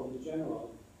world in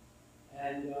general.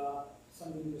 And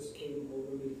something just came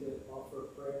over me to offer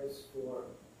prayers for,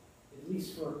 at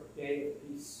least for a day of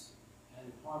peace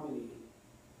and harmony,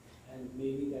 and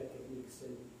maybe that could be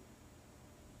extended.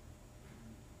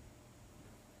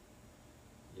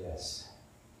 Yes.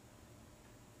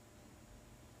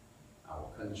 Our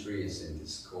country is in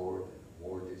discord, and the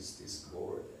world is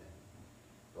discord.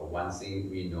 But one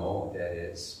thing we know that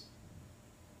is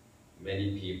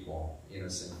many people,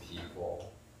 innocent people,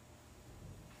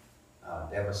 are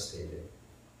devastated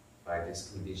by these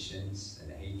conditions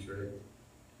and hatred,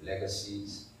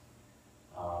 legacies,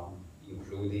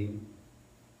 including,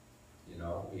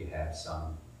 we have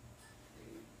some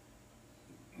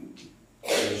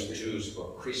Jews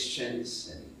for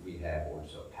Christians, and we have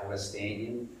also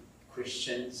Palestinian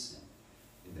Christians.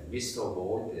 In the midst of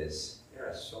all this, there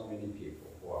are so many people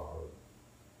who are hurt.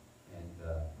 And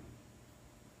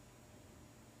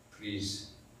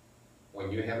please,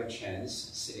 when you have a chance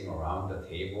sitting around the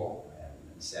table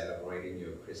and celebrating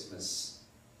your Christmas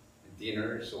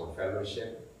dinners or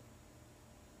fellowship,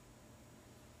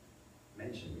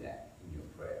 mention that in your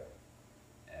prayer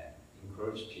and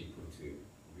encourage people to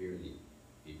really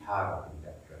be part of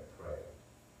that prayer.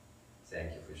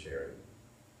 Thank you for sharing.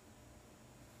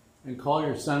 And call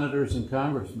your senators and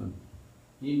congressmen.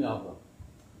 Email them.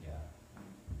 Yeah.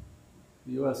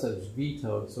 The U.S. has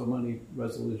vetoed so many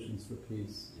resolutions for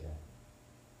peace.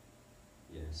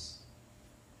 Yeah. Yes.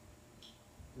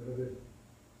 David?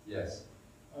 Yes.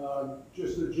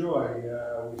 Just a joy.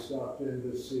 We stopped in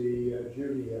to see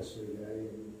Judy yesterday,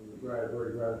 and we were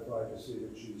very gratified to see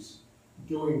that she's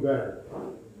doing better.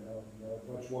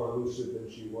 Much more lucid than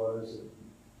she was, and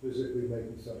physically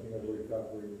making something of a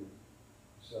recovery.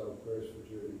 So, prayers for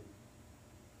Judy.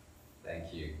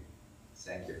 Thank you.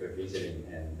 Thank you for visiting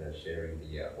and sharing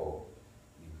the hope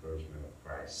and encouragement of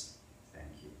Christ.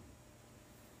 Thank you.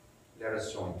 Let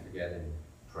us join together in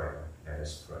prayer. Let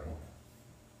us pray.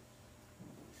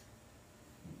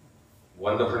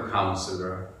 Wonderful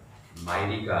Counselor,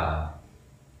 mighty God,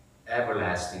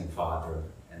 everlasting Father,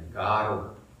 and God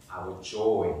of our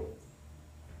joy,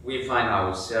 we find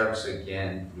ourselves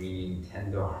again bringing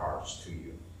tender hearts to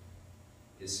you.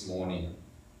 This morning,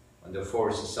 on the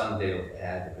first Sunday of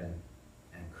Advent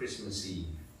and Christmas Eve,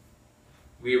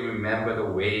 we remember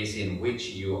the ways in which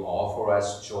you offer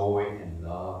us joy and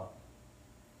love.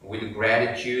 With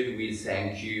gratitude, we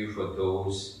thank you for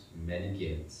those many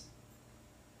gifts.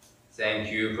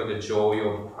 Thank you for the joy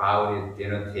of crowded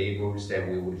dinner tables that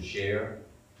we will share.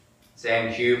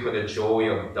 Thank you for the joy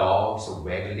of dogs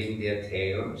waggling their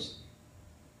tails.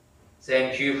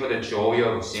 Thank you for the joy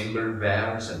of jingle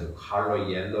bells and the color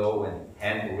yellow and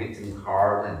handwritten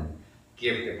card and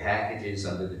gift packages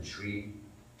under the tree.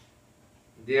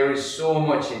 There is so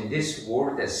much in this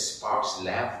world that sparks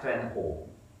laughter and hope.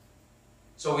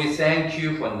 So we thank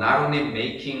you for not only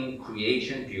making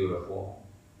creation beautiful,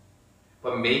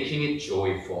 but making it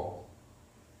joyful.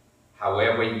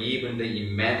 However, even the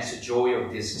immense joy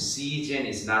of this season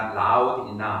is not loud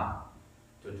enough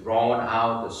to drown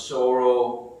out the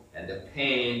sorrow and the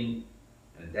pain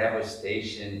and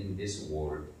devastation in this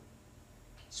world.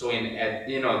 So in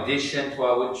addition to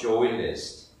our joy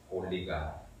list, Holy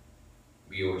God,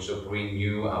 we also bring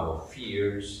you our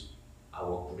fears,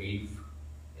 our grief,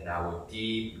 and our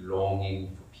deep longing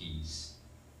for peace.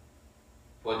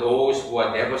 For those who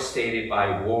are devastated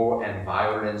by war and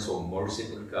violence, O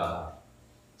merciful God,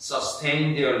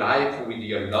 sustain their life with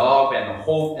your love and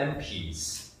hope and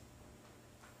peace.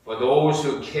 For those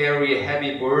who carry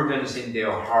heavy burdens in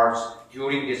their hearts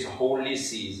during this holy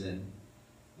season,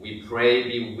 we pray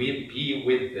be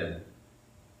with them.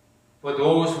 For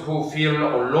those who feel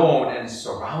alone, and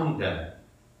surround them.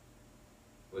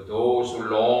 For those who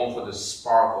long for the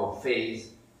spark of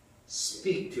faith,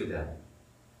 speak to them.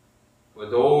 For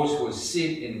those who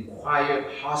sit in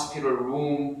quiet hospital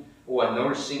room or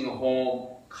nursing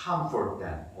home, comfort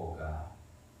them, O God.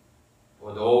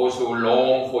 For those who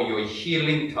long for your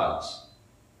healing touch,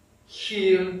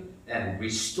 heal and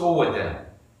restore them.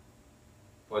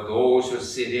 For those who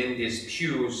sit in these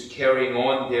pews carrying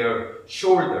on their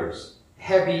shoulders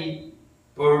heavy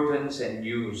burdens and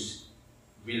news,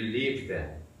 relieve them,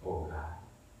 O God.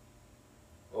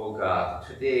 O God,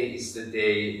 today is the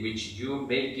day which you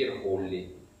make it holy.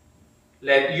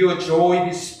 Let your joy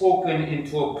be spoken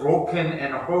into a broken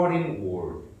and hurting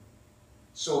world.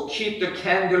 So keep the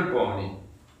candle burning.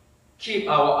 Keep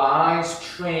our eyes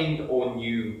trained on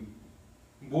you.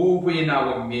 Move in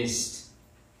our midst.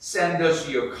 Send us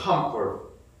your comfort.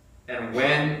 And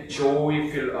when joy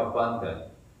feels abundant,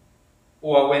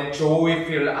 or when joy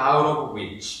feels out of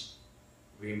reach,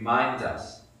 remind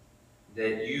us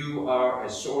that you are a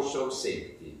source of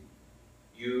safety.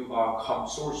 You are a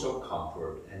source of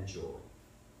comfort and joy.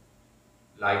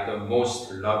 Like the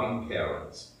most loving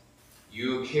parents,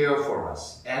 you care for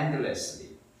us endlessly,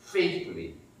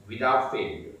 faithfully, without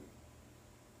failure.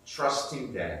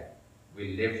 Trusting that,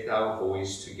 we lift our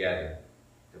voice together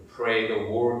to pray the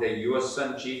word that your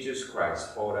Son Jesus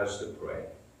Christ taught us to pray,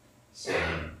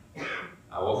 saying,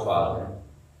 Our Father,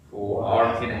 who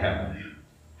art in heaven,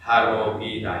 hallowed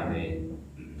be thy name.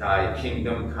 Thy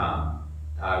kingdom come,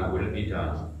 thy will be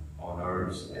done, on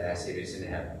earth as it is in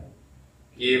heaven.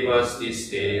 Give us this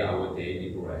day our daily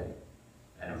bread,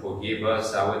 and forgive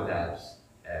us our debts,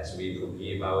 as we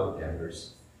forgive our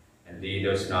debtors. And lead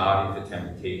us not into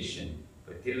temptation,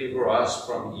 but deliver us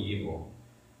from evil.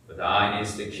 For thine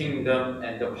is the kingdom,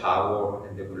 and the power,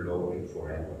 and the glory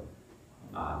forever.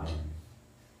 Amen.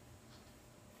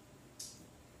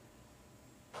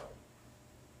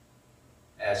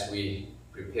 As we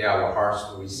prepare our hearts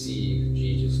to receive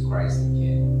Jesus Christ the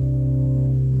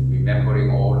King,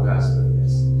 remembering all God's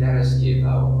goodness, let us give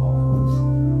our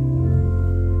offerings.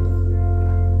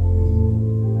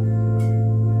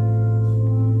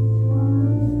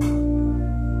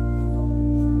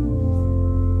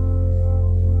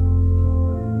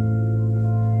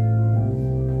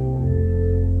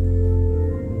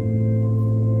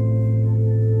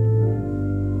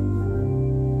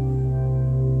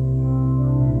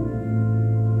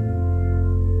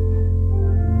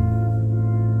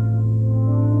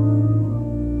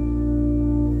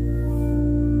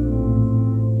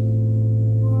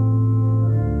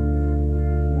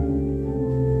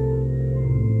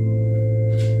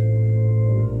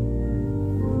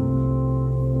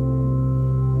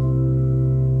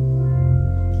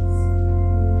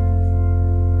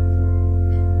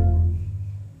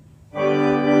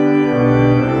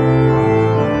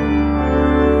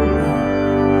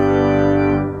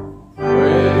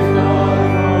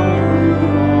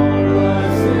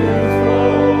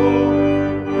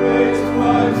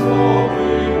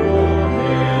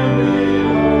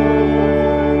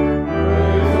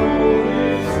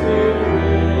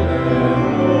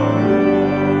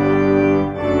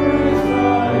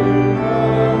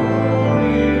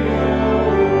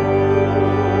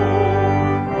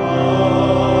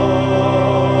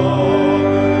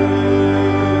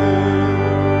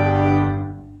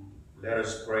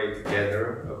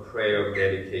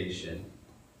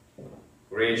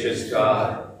 Gracious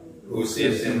God, who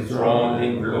sits enthroned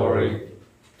in glory,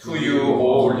 to you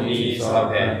all knees are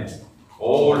bent,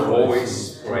 all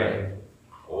voices pray.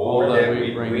 All that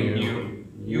we bring you,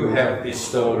 you have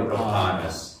bestowed upon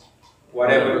us.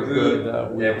 Whatever good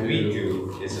that we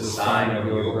do is a sign of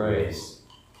your grace.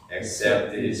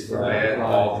 Accept these glad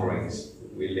offerings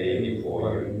we lay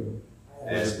before you,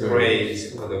 as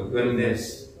praise for the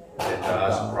goodness that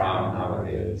does crown our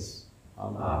days.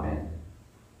 Amen.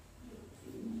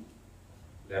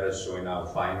 Let us join our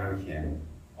final hymn,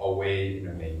 Away in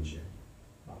a Manger.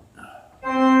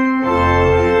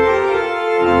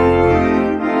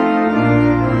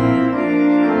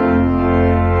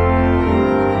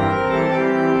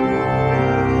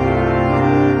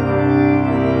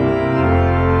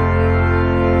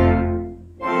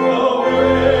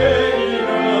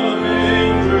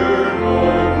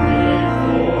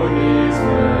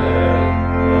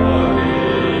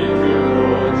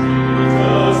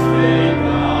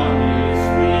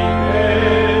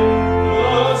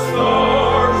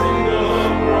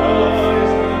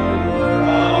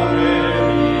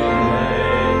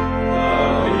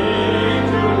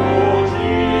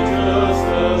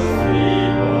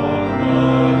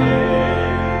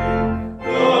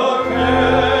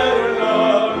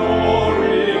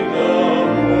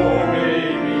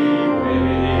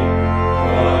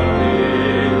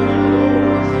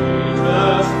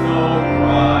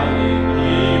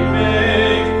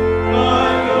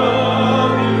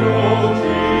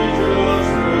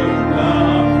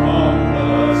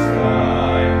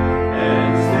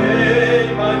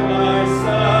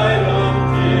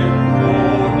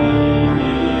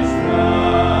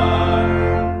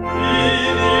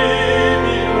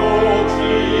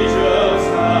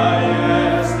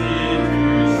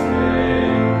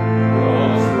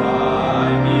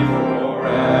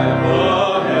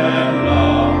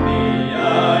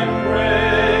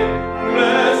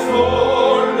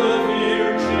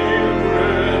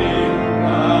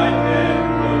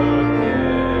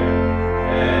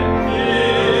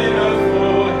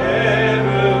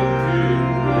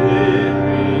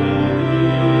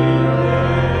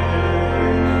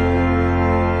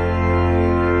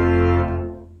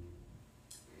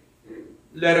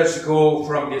 Let us go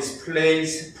from this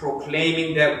place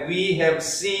proclaiming that we have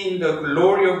seen the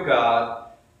glory of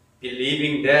God,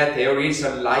 believing that there is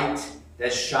a light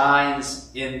that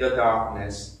shines in the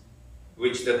darkness,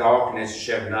 which the darkness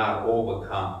shall not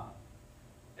overcome.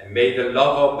 And may the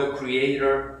love of the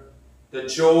Creator, the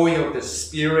joy of the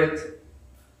Spirit,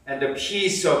 and the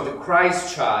peace of the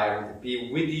Christ child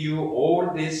be with you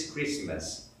all this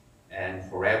Christmas and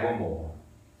forevermore.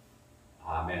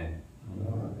 Amen.